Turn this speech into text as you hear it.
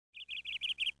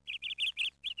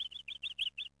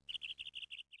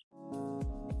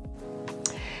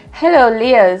Hello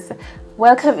Leos,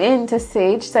 welcome into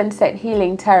Sage Sunset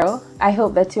Healing Tarot. I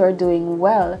hope that you are doing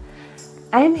well.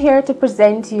 I am here to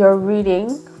present your reading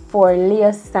for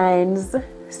Leo signs,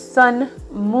 Sun,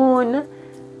 Moon,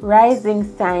 Rising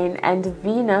sign and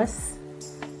Venus.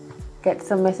 Get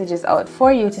some messages out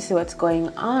for you to see what's going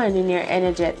on in your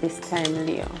energy at this time,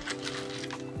 Leo.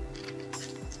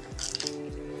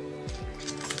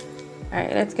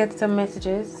 Alright, let's get some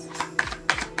messages.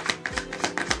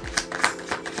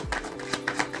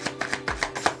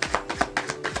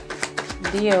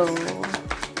 Leo.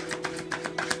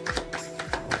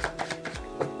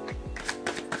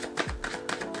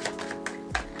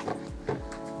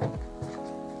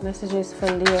 Messages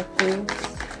for Leo, please.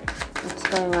 What's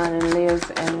going on in Leo's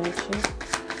energy?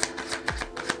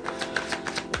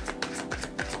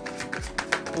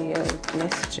 Leo's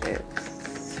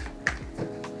messages.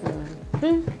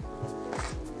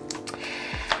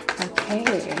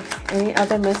 Okay. Any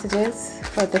other messages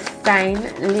for the sign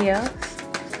Leo?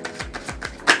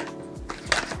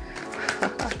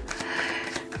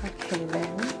 Okay then.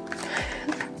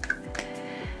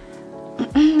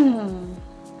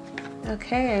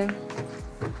 Okay.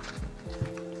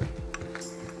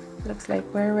 Looks like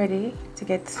we're ready to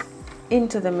get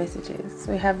into the messages.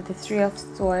 We have the Three of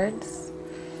Swords,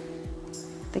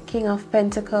 the King of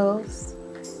Pentacles,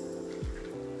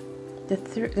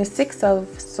 the Six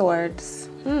of Swords.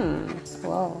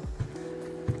 Wow.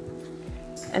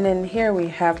 And then here we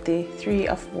have the Three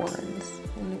of Wands.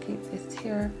 I'm gonna keep this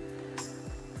here.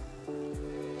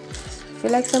 I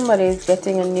feel like somebody is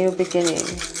getting a new beginning.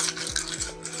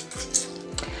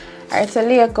 Alright, so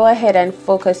Leo, go ahead and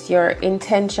focus your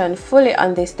intention fully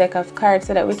on this deck of cards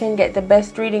so that we can get the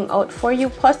best reading out for you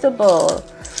possible.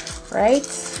 Right?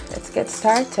 Let's get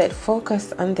started.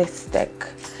 Focus on this deck.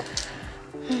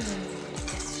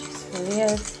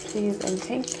 Yes, please, and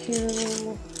thank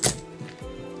you.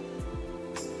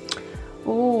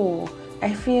 Ooh,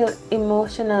 I feel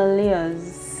emotional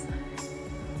Leos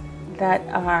that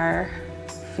are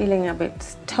feeling a bit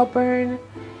stubborn,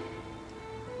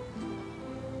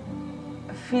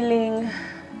 feeling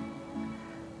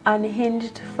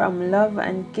unhinged from love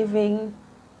and giving,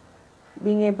 not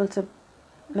being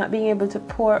able to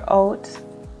pour out,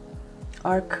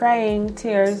 or crying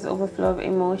tears, overflow of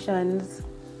emotions.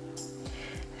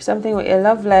 Something with your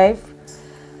love life,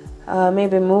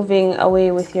 maybe moving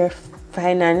away with your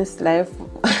finance life,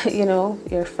 you know,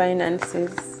 your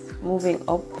finances moving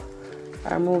up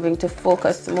or moving to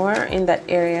focus more in that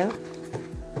area,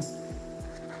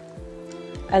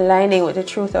 aligning with the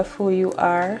truth of who you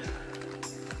are,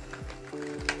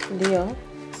 Leo.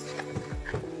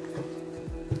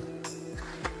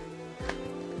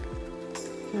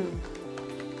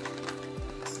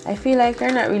 I feel like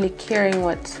they're not really caring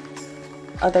what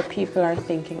other people are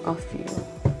thinking of you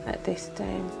at this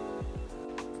time.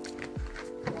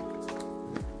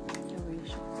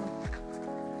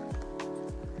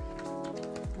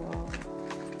 Wow.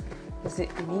 Is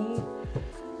it me?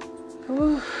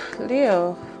 Ooh,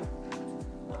 Leo.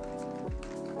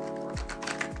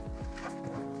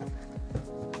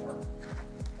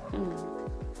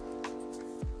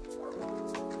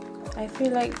 I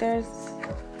feel like there's,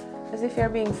 as if you're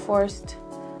being forced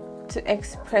to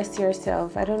express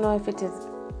yourself. I don't know if it is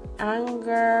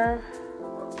anger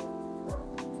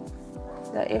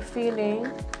that you're feeling,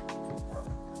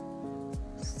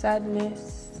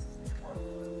 sadness,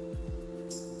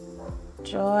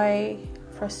 joy,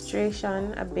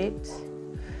 frustration a bit.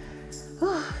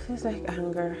 Oh, feels like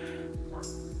anger.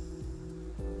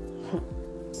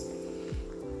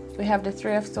 We have the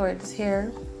Three of Swords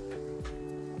here.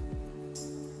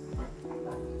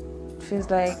 Feels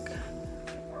like,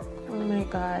 oh my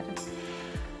God.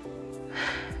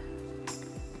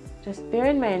 Just bear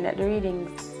in mind that the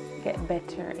readings get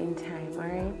better in time,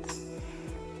 alright?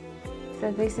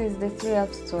 So this is the Three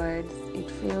of Swords.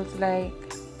 It feels like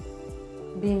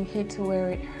being hit where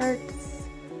it hurts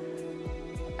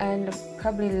and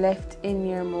probably left in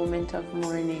your moment of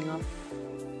mourning,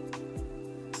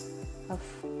 of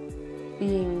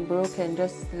being broken,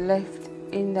 just left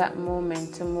in that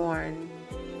moment to mourn.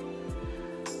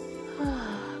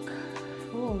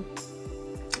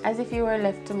 As if you were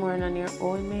left to mourn on your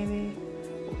own, maybe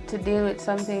to deal with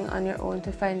something on your own,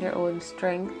 to find your own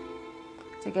strength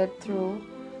to get through.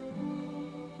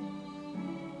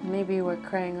 Maybe you were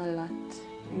crying a lot,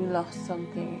 you lost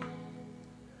something.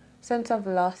 Sense of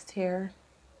loss here.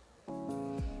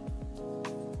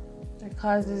 It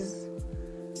causes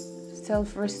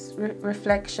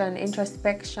self-reflection,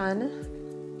 introspection.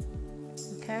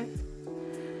 Okay?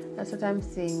 That's what I'm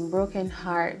seeing. Broken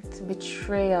heart,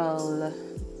 betrayal,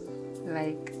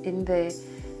 like in the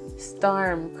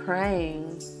storm,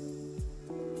 crying.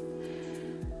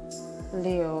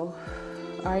 Leo,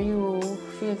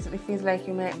 it feels like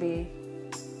you might be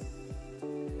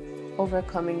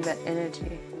overcoming that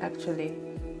energy, actually,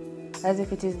 as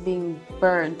if it is being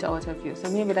burnt out of you. So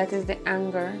maybe that is the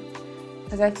anger,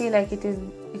 because I feel like it is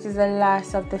the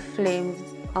last of the flames,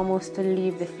 almost to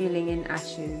leave the feeling in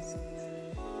ashes.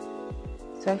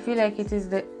 So I feel like it is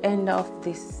the end of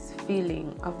this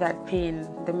feeling of that pain,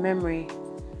 the memory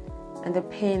and the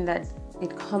pain that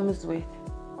it comes with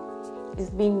is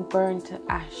being burned to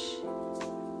ash.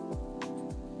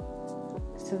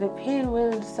 So the pain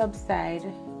will subside,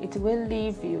 it will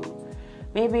leave you.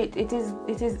 Maybe it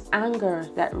is anger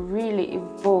that really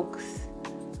evokes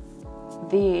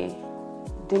the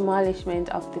demolishment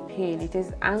of the pain. It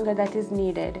is anger that is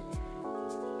needed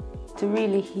to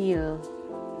really heal.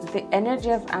 The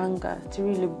energy of anger to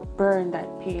really burn that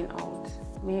pain out.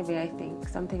 Maybe, I think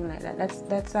something like that.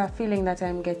 That's a feeling that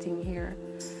I'm getting here.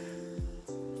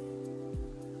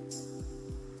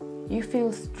 You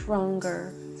feel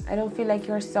stronger. I don't feel like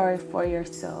you're sorry for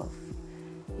yourself.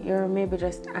 You're maybe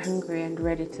just angry and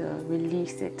ready to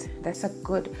release it. That's a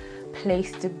good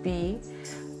place to be.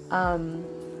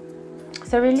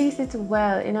 So release it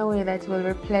well in a way that will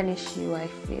replenish you, I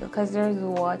feel, because there's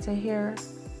water here.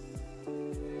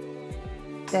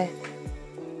 Death.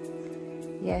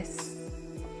 Yes.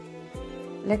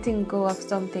 Letting go of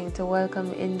something to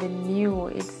welcome in the new.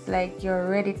 It's like you're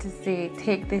ready to say,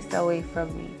 take this away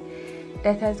from me.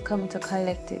 Death has come to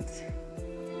collect it.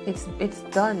 It's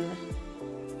done.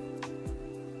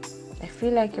 I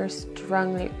feel like you're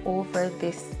strongly over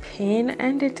this pain,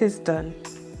 and it is done.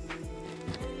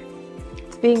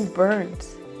 It's being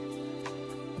burnt.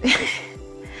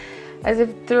 As if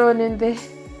thrown in the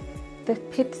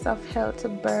pits of hell to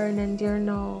burn, and you're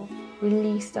now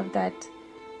released of that,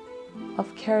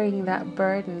 of carrying that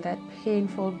burden, that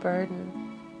painful burden.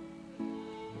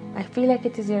 I feel like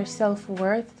it is your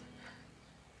self-worth.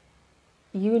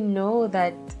 You know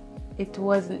that it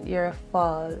wasn't your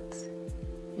fault.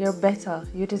 You're better.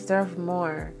 You deserve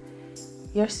more.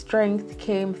 Your strength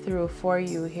came through for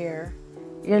you here.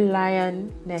 Your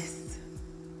lioness.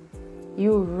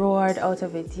 You roared out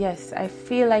of it. Yes, I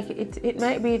feel like it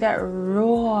might be that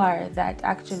roar that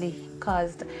actually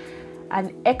caused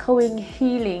an echoing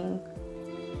healing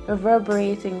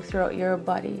reverberating throughout your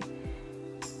body.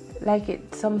 Like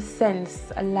some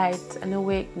sense, a light, an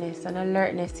awakeness, an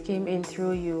alertness came in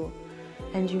through you,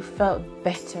 and you felt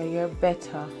better. You're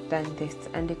better than this,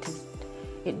 and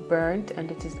it burned, and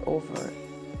it is over.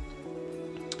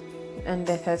 And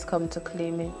death has come to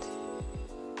claim it.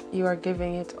 You are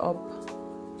giving it up,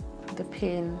 the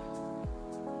pain,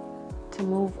 to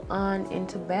move on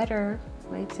into better,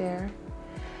 right there.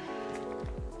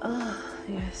 Oh,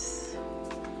 yes.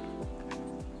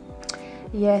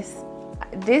 Yes,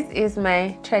 this is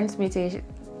my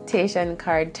transmutation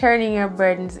card, turning your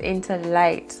burdens into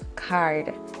light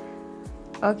card.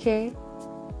 Okay,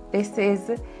 this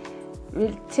is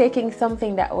taking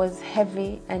something that was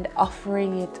heavy and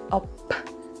offering it up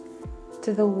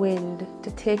to the wind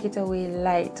to take it away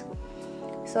light.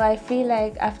 So I feel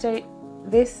like after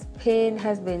this pain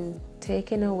has been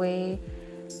taken away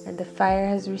and the fire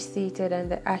has receded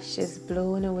and the ashes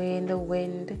blown away in the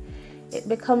wind, it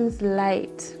becomes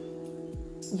light.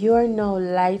 You're now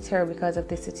lighter because of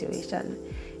this situation.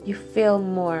 You feel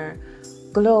more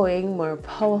glowing, more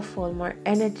powerful, more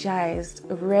energized,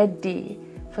 ready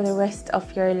for the rest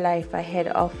of your life ahead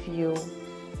of you.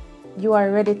 You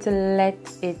are ready to let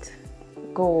it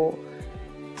go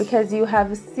because you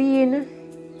have seen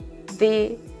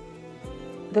the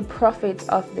profit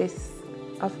of this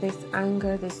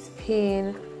anger, this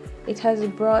pain. It has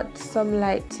brought some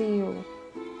light to you.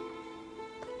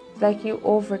 Like you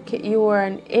were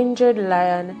an injured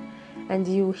lion and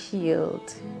you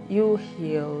healed. You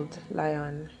healed,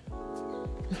 lion.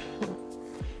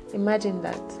 Imagine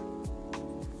that.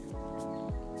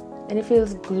 And it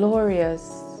feels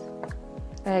glorious.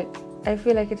 Like, I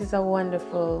feel like it is a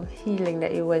wonderful healing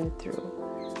that you went through.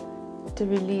 To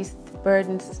release the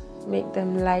burdens, make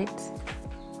them light.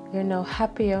 You're now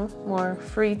happier, more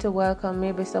free to welcome.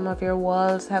 Maybe some of your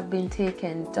walls have been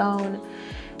taken down.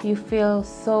 You feel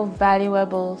so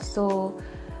valuable, so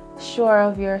sure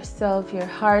of yourself, your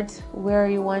heart, where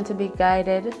you want to be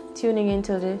guided, tuning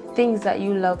into the things that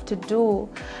you love to do,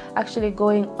 actually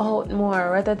going out more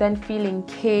rather than feeling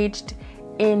caged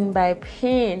in by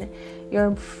pain.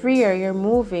 You're freer, you're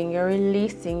moving, you're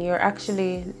releasing, you're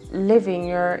actually living,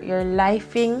 you're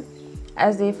lifing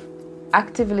as if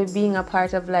actively being a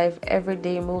part of life every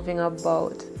day, moving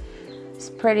about,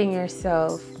 spreading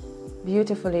yourself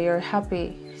beautifully. You're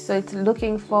happy. So it's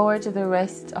looking forward to the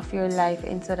rest of your life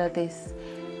instead of this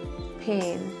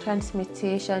pain.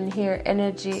 Transmutation here,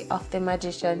 energy of the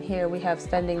magician here we have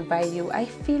standing by you. I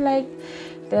feel like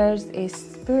there's a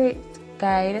spirit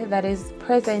guide that is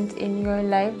present in your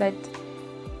life that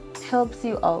helps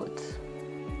you out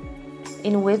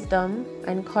in wisdom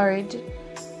and courage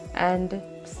and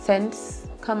sense,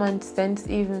 common sense,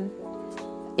 even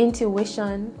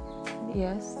intuition.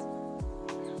 Yes.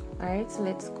 All right, so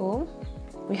let's go.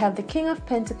 We have the King of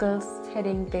Pentacles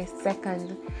heading the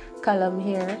second column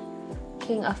here.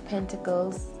 King of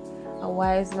Pentacles, a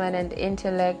wise man and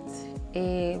intellect,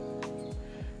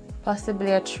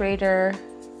 possibly a trader,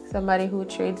 somebody who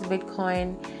trades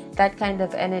Bitcoin, that kind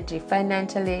of energy.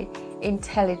 Financially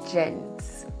intelligent.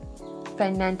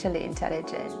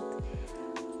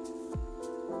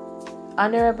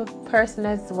 Honorable person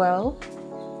as well.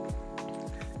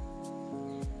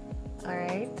 All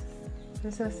right,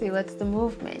 let's see what's the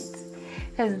movement.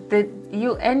 Because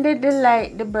you ended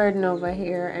the burden over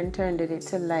here and turned it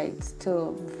to light,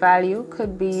 to value.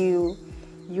 Could be you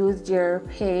used your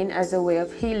pain as a way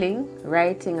of healing,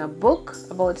 writing a book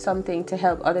about something to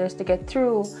help others to get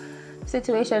through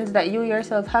situations that you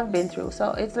yourself have been through.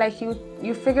 So it's like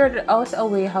you figured out a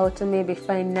way how to maybe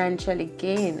financially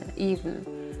gain, even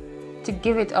to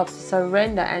give it up, to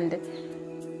surrender. And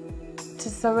to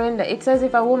surrender, it's as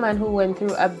if a woman who went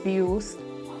through abuse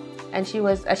and she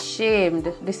was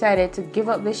ashamed decided to give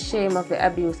up the shame of the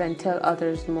abuse and tell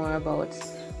others more about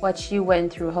what she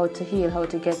went through, how to heal, how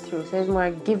to get through. So it's more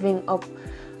giving up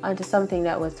onto something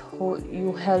that was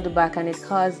you held back, and it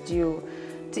caused you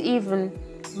to even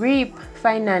reap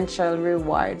financial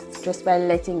rewards just by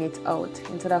letting it out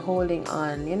instead of holding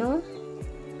on, you know.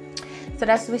 So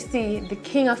that's, we see the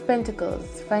King of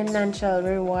Pentacles, financial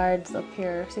rewards up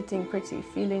here, sitting pretty,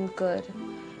 feeling good.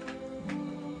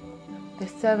 The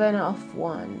Seven of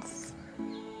Wands.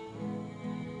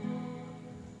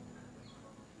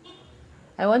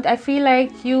 I feel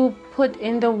like you put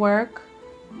in the work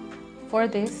for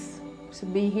this to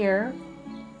be here.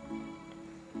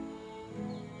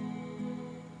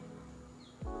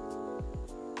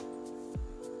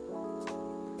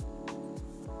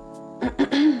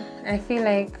 I feel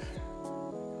like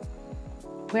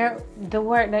the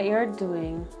work that you're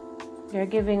doing, you're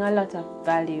giving a lot of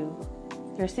value.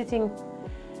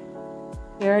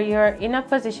 You're in a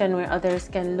position where others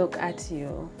can look at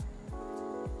you.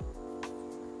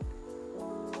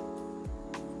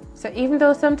 So even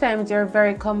though sometimes you're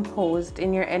very composed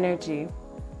in your energy,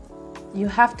 you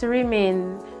have to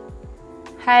remain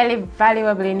highly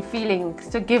valuable in feelings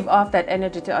to give off that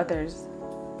energy to others.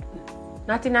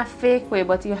 Not in a fake way,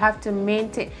 but you have to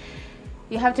maintain.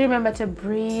 You have to remember to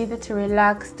breathe, to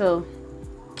relax, to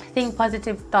think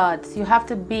positive thoughts. You have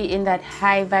to be in that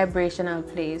high vibrational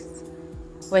place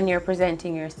when you're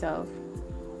presenting yourself.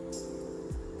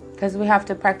 Because we have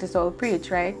to practice what we preach,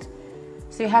 right?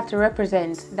 So you have to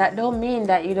represent. That don't mean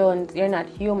that you're not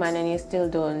human and you still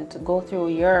don't go through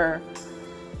your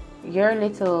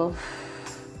little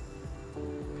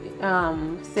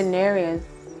scenarios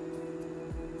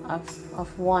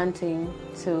of wanting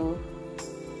to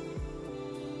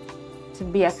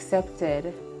be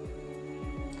accepted,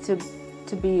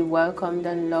 to be welcomed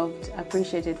and loved,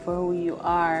 appreciated for who you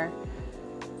are.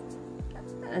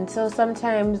 And so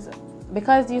sometimes,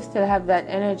 because you still have that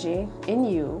energy in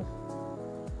you,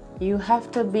 you have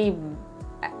to be,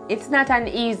 it's not an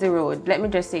easy road, let me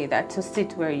just say that, to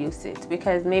sit where you sit,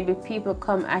 because maybe people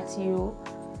come at you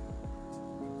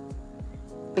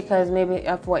because maybe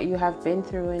of what you have been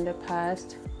through in the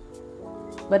past.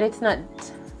 But it's not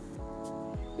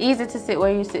easy to sit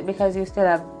where you sit because you still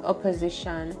have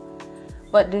opposition.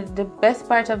 But the best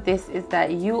part of this is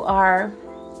that you are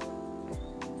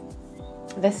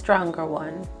the stronger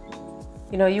one.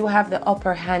 You know, you have the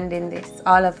upper hand in this,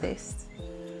 all of this.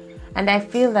 And I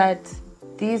feel that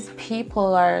these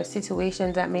people or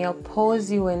situations that may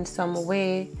oppose you in some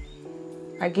way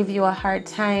or give you a hard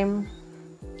time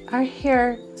are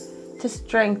here to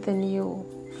strengthen you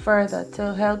further,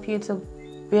 to help you to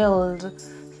build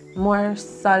more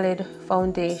solid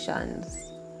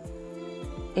foundations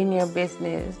in your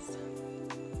business.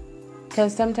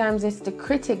 Because sometimes it's the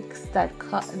critics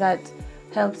that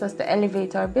helps us to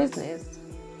elevate our business.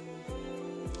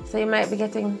 So you might be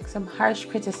getting some harsh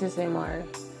criticism or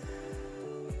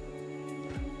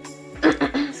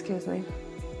excuse me,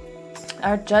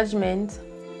 or judgment,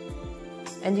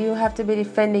 and you have to be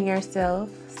defending yourself,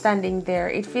 standing there.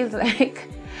 It feels like,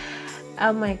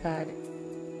 oh my God.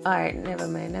 Alright, never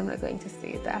mind, I'm not going to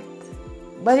say that.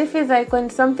 But it feels like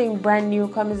when something brand new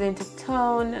comes into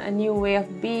town, a new way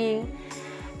of being,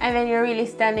 and then you're really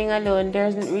standing alone. There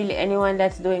isn't really anyone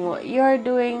that's doing what you're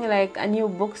doing. Like a new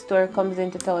bookstore comes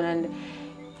into town, and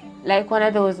like one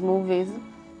of those movies,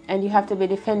 and you have to be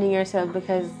defending yourself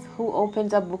because who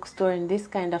opens a bookstore in this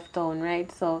kind of town,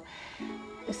 right? So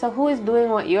who is doing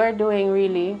what you're doing?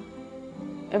 Really,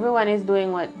 everyone is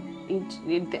doing what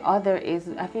the other is.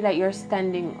 I feel like you're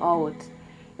standing out.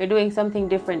 You're doing something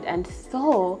different, and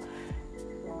so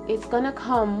it's gonna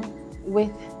come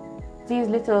with these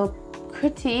little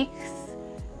critiques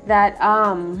that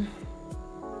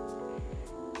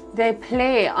they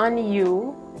play on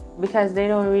you because they're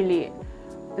not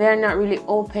really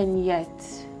open yet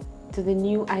to the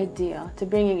new idea, to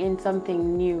bringing in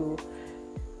something new.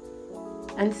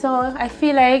 And so I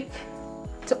feel like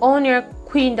to own your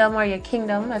queendom or your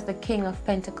kingdom as the King of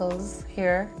Pentacles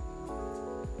here,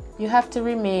 you have to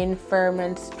remain firm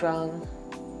and strong,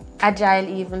 agile,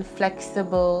 even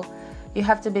flexible. You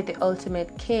have to be the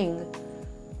ultimate king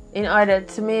in order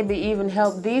to maybe even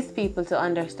help these people to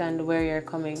understand where you're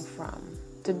coming from.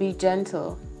 To be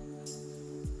gentle,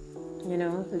 you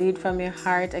know, lead from your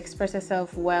heart, express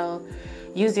yourself well,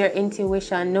 use your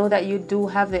intuition, know that you do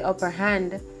have the upper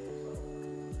hand.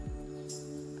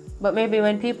 But maybe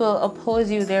when people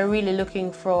oppose you, they're really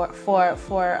looking for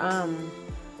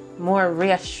more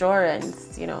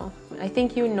reassurance, you know. I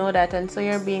think you know that, and so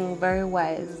you're being very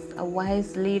wise, a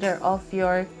wise leader of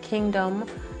your kingdom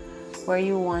where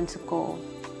you want to go.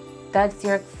 That's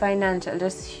your financial,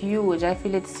 just huge. I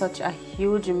feel it's such a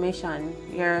huge mission.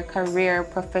 Your career,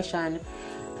 profession,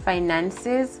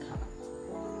 finances.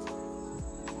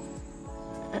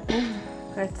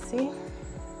 Let's see.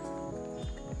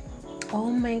 Oh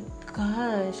my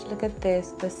gosh, look at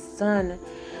this, the sun.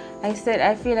 I said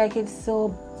I feel like it's so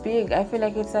big. I feel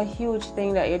like it's a huge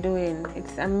thing that you're doing.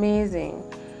 It's amazing.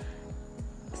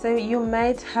 So you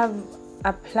might have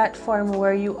a platform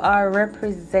where you are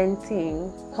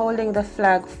representing, holding the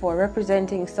flag for,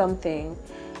 representing something.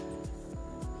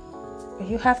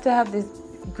 You have to have this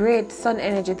great sun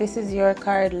energy. This is your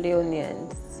card,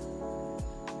 Leonians.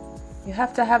 You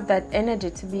have to have that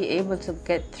energy to be able to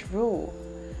get through.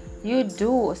 You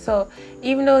do. So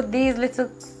even though these little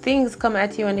things come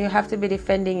at you and you have to be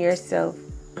defending yourself,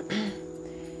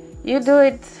 you do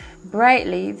it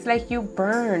brightly. It's like you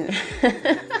burn.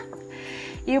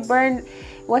 You burn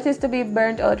what is to be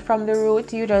burnt out from the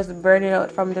root. You just burn it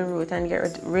out from the root and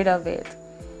get rid of it.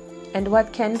 And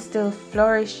what can still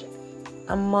flourish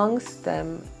amongst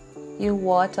them, you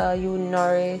water, you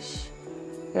nourish.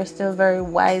 You're still very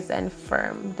wise and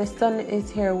firm. The sun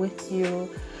is here with you.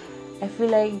 I feel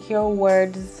like your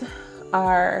words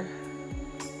are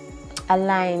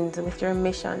aligned with your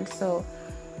mission. So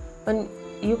when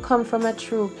you come from a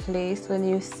true place, when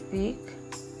you speak,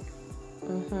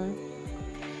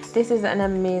 this is an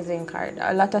amazing card.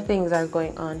 A lot of things are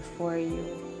going on for you.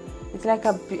 It's like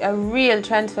a real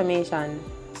transformation.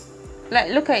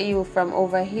 Like, look at you from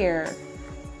over here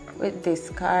with this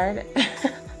card.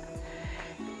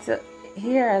 So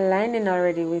here, aligning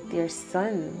already with your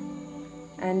sun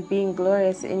and being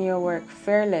glorious in your work,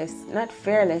 fearless, not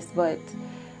fearless, but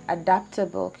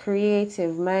adaptable,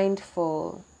 creative,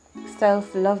 mindful,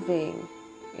 self-loving,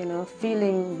 you know,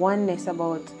 feeling oneness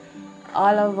about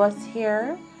all of us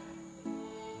here,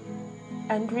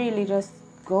 and really just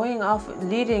going off,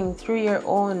 leading through your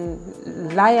own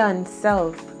lion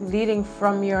self, leading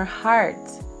from your heart.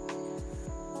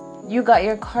 You got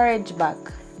your courage back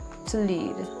to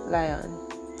lead, lion,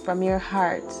 from your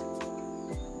heart.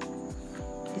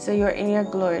 So you're in your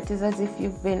glory. It is as if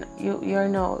you're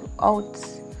now out.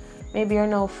 Maybe you're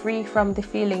now free from the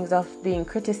feelings of being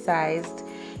criticized.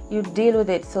 You deal with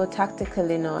it so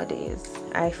tactically nowadays,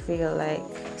 I feel like.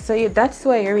 So that's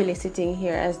why you're really sitting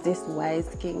here as this wise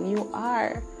king. You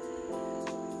are.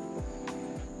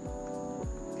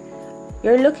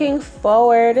 You're looking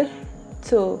forward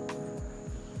to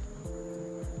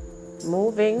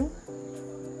moving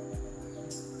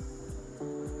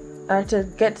or to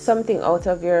get something out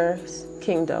of your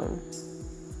kingdom,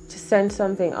 to send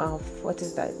something off. What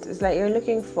is that? It's like you're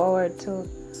looking forward to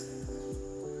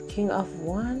King of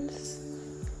Wands.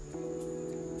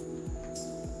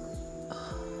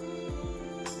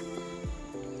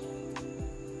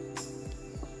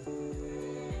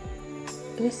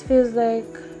 This feels like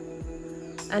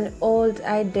an old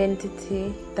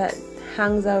identity that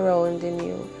hangs around in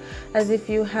you, as if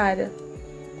you had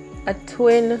a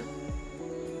twin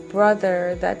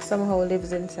brother that somehow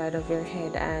lives inside of your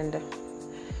head, and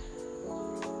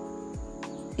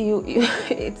you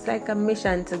it's like a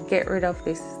mission to get rid of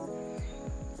this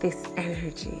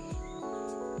energy.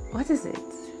 What is it?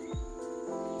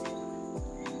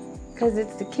 because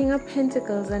it's the King of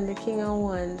Pentacles and the King of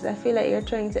Wands. I feel like you're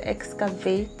trying to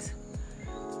excavate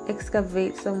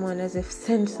someone, as if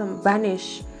send some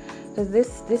banish, because this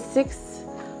Six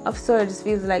of Swords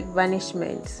feels like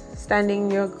banishment, standing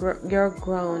your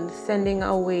ground, sending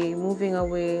away, moving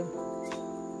away.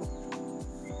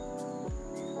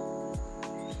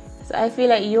 So I feel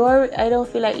like I don't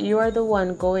feel like you're the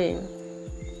one going.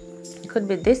 It could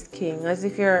be this king, as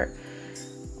if you're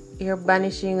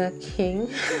banishing a king.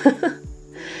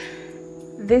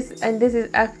 This is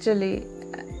actually,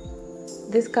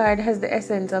 this card has the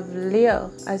essence of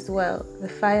Leo as well, the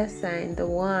fire sign, the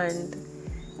wand,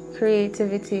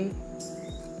 creativity,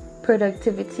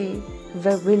 productivity,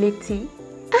 virility.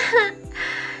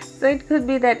 So it could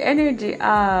be that energy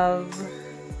of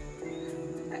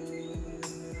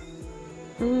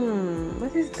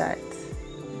what is that?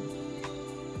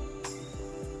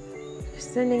 You're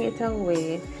sending it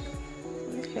away.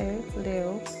 Okay,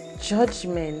 Leo.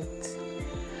 Judgment.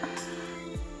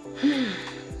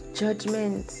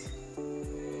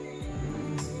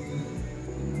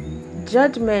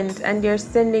 Judgment, and you're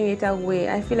sending it away.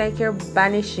 I feel like you're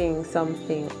banishing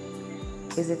something.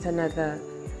 Is it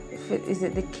is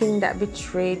it the king that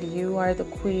betrayed you, or the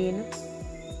queen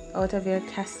out of your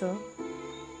castle?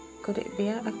 Could it be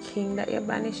a king that you're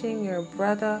banishing, your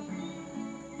brother?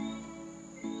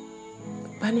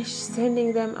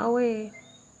 Sending them away.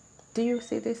 Do you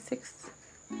see the Six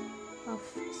of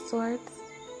Swords?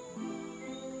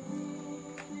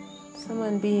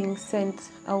 Someone being sent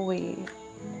away.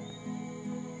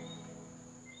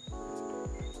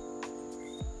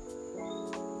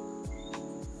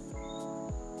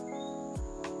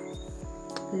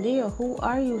 Leo, who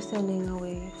are you sending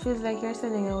away? Feels like you're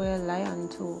sending away a lion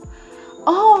too.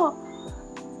 Oh!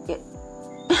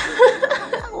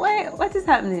 Wait, what is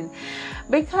happening?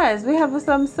 Because we have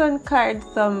some sun cards,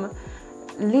 some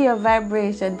Leo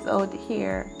vibrations out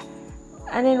here.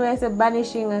 And then we're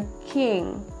banishing a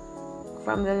king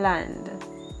from the land.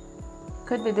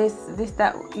 Could be this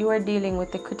that you are dealing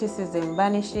with the criticism,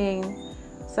 banishing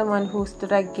someone who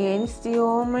stood against you.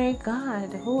 Oh my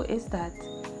God, who is that?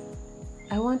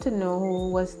 I want to know who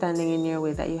was standing in your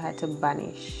way that you had to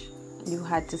banish. You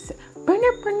had to say,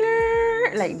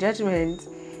 burner, like Judgment.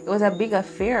 It was a big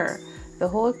affair. The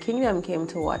whole kingdom came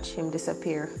to watch him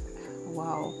disappear.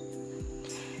 Wow.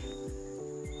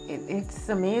 It's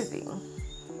amazing.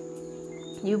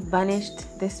 You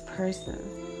banished this person.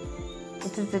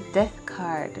 It is the Death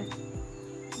card.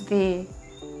 The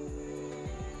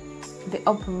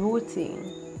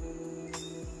uprooting.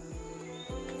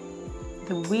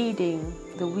 The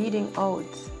weeding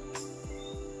out.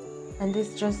 And this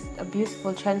is just a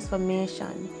beautiful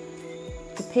transformation.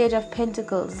 The Page of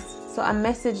Pentacles. So a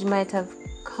message might have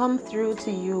come through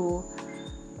to you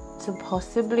to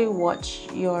possibly watch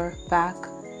your back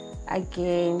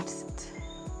against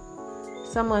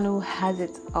someone who has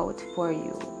it out for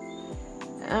you.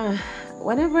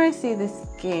 Whenever I see this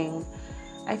king,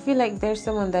 I feel like there's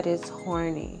someone that is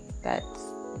horny. That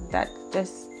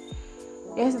just,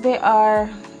 yes, they are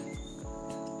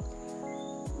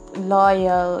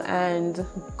loyal and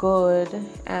good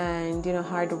and, you know,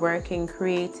 hardworking,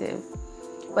 creative,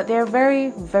 but they're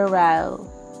very virile.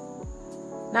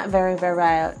 Not very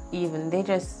virile even. They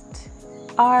just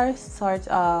are sort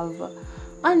of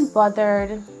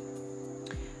unbothered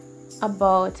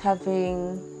about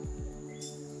having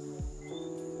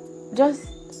just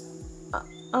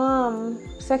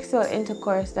sexual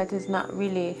intercourse that is not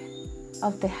really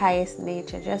of the highest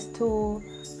nature, just too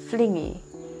flingy.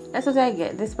 That's what I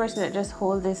get. This person that just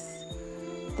hold this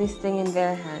thing in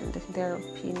their hand, their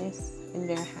penis in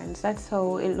their hands. That's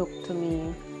how it looked to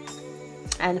me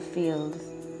and feels.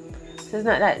 So it's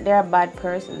not that they're a bad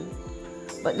person,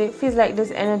 but it feels like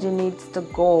this energy needs to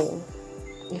go.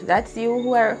 If that's you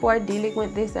who are dealing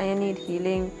with this and you need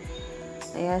healing,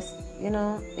 yes, you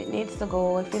know, it needs to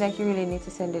go. I feel like you really need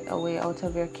to send it away out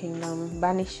of your kingdom.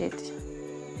 Banish it.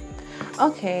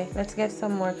 Okay, let's get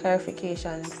some more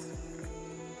clarifications.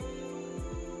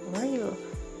 Where are you?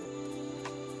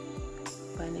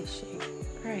 Banishing.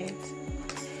 Alright.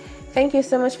 Thank you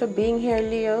so much for being here,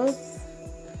 Leos.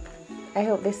 I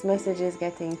hope this message is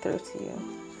getting through to you.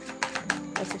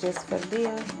 Messages for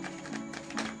Leo.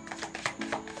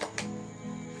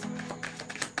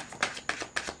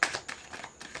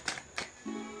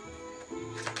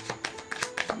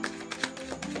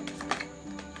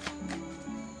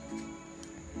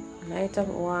 Knight of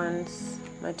Wands,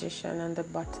 Magician on the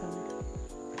bottom.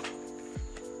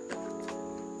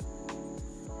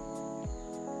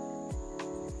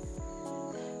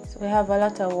 So we have a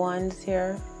lot of wands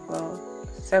here. Well,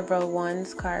 several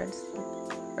wands cards.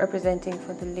 representing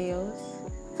for the Leos.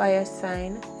 Fire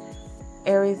sign,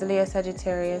 Aries, Leo,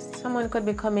 Sagittarius. Someone could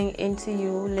be coming into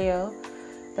you, Leo,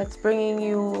 that's bringing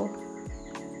you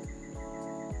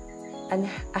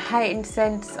a heightened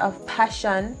sense of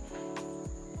passion.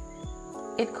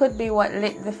 It could be what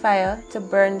lit the fire to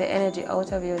burn the energy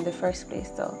out of you in the first place.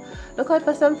 So look out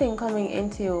for something coming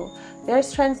into you.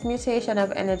 There's transmutation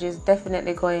of energies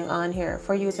definitely going on here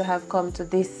for you to have come to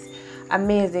this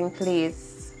amazing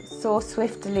place so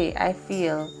swiftly. I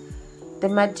feel the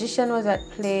magician was at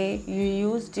play. You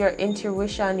used your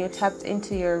intuition, you tapped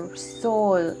into your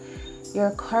soul,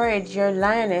 your courage, your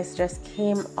lioness just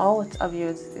came out of you.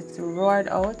 It's roared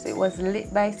out. It was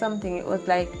lit by something. It was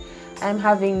like, I'm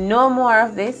having no more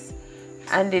of this,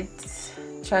 and it's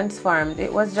transformed.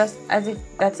 It was just as if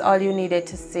that's all you needed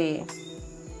to say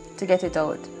to get it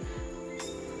out.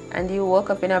 And you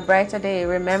woke up in a brighter day,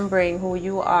 remembering who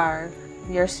you are,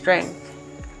 your strength.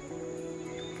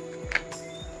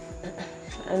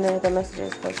 And then the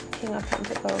messages for King of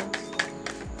Pentacles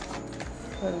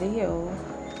for Leo.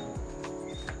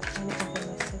 Any other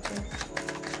messages?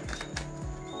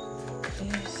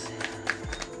 Yes.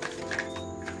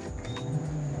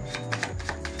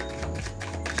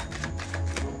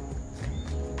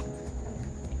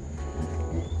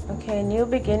 Okay, new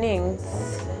beginnings.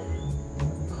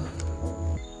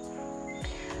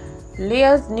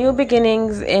 Leo's new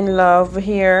beginnings in love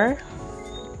here.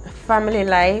 Family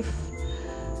life.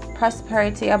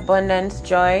 Prosperity, abundance,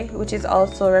 joy, which is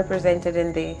also represented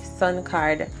in the Sun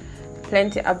card.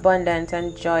 Plenty, abundance,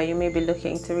 and joy. You may be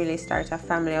looking to really start a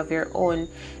family of your own.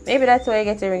 Maybe that's why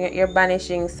you're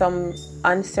banishing some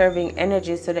unserving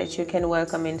energies so that you can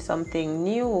welcome in something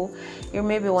new. You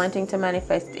may be wanting to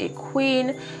manifest a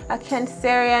queen, a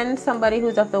Cancerian, somebody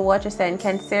who's of the water sign,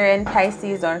 Cancerian,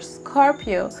 Pisces, or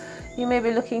Scorpio. You may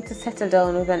be looking to settle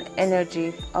down with an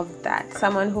energy of that.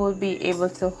 Someone who will be able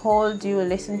to hold you,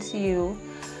 listen to you,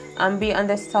 and be on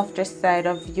the softer side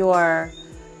of your,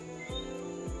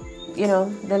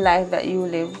 the life that you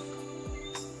live.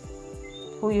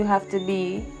 Who you have to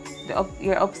be,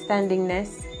 your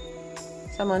upstandingness.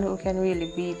 Someone who can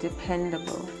really be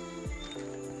dependable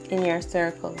in your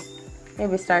circle.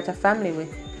 Maybe start a family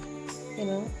with,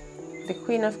 The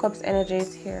Queen of Cups energy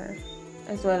is here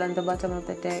as well on the bottom of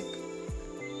the deck.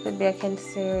 Could be a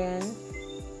Cancerian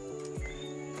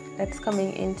that's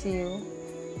coming into you,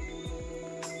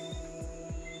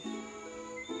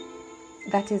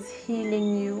 that is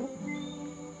healing you,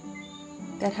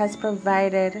 that has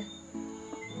provided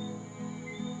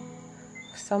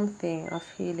something of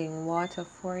healing water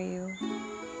for you.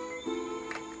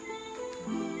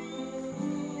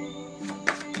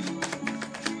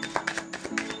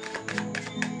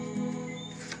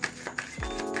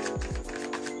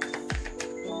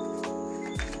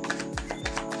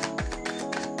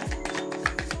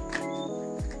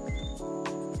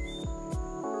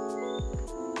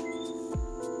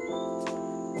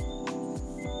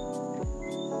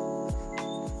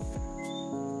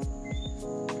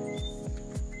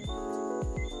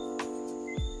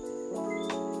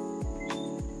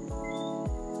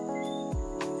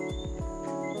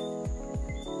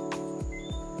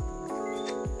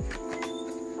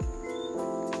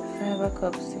 Five of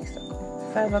Clubs, Six of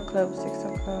Clubs. Five of Clubs, Six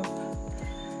of Clubs.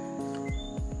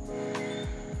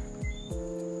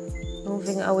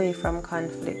 Moving away from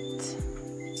conflict.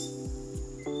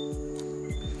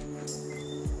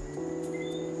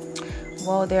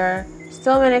 Wow, there are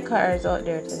so many cards out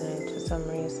there tonight for some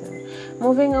reason.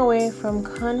 Moving away from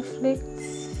conflict.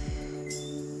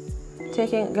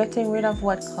 Getting rid of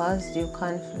what caused you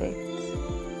conflict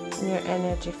in your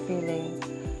energy feeling.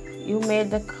 You made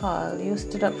the call. You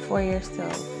stood up for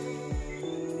yourself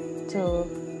to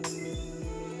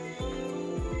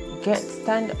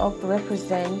stand up,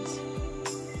 represent,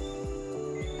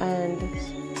 and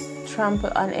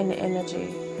trample on any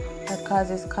energy that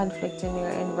causes conflict in your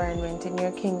environment, in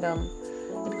your kingdom.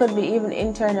 It could be even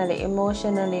internally,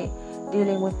 emotionally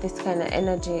dealing with this kind of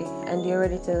energy, and you're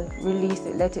ready to release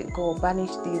it, let it go,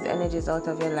 banish these energies out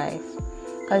of your life.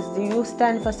 Because you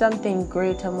stand for something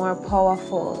greater, more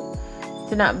powerful,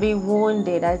 to not be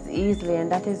wounded as easily, and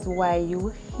that is why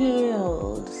you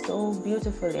healed so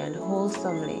beautifully and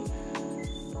wholesomely,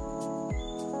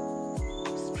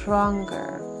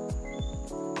 stronger.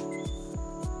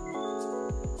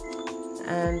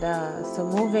 And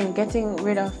so getting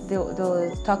rid of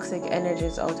those toxic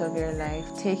energies out of your life,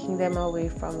 taking them away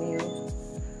from you,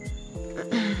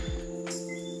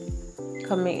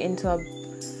 coming into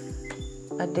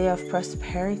a day of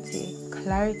prosperity,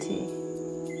 clarity.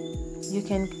 You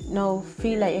can now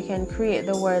feel like you can create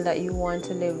the world that you want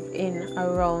to live in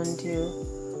around you.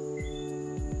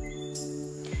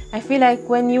 I feel like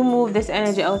when you move this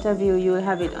energy out of you, you will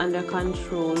have it under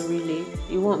control, really.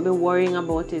 You won't be worrying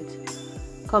about it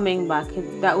coming back.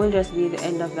 That will just be the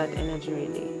end of that energy,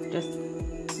 really. Just,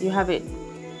 you have it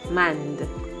manned.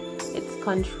 It's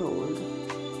controlled.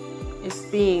 It's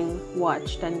being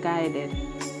watched and guided.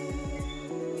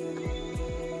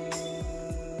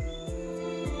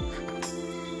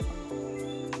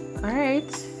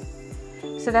 Alright.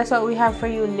 So that's what we have for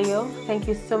you, Leo. Thank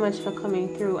you so much for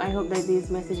coming through. I hope that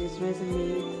these messages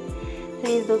resonate.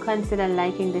 Please do consider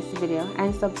liking this video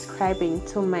and subscribing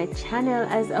to my channel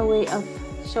as a way of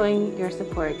showing your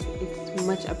support. It's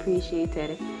much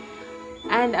appreciated.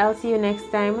 And I'll see you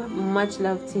next time. Much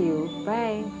love to you.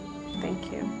 Bye.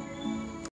 Thank you.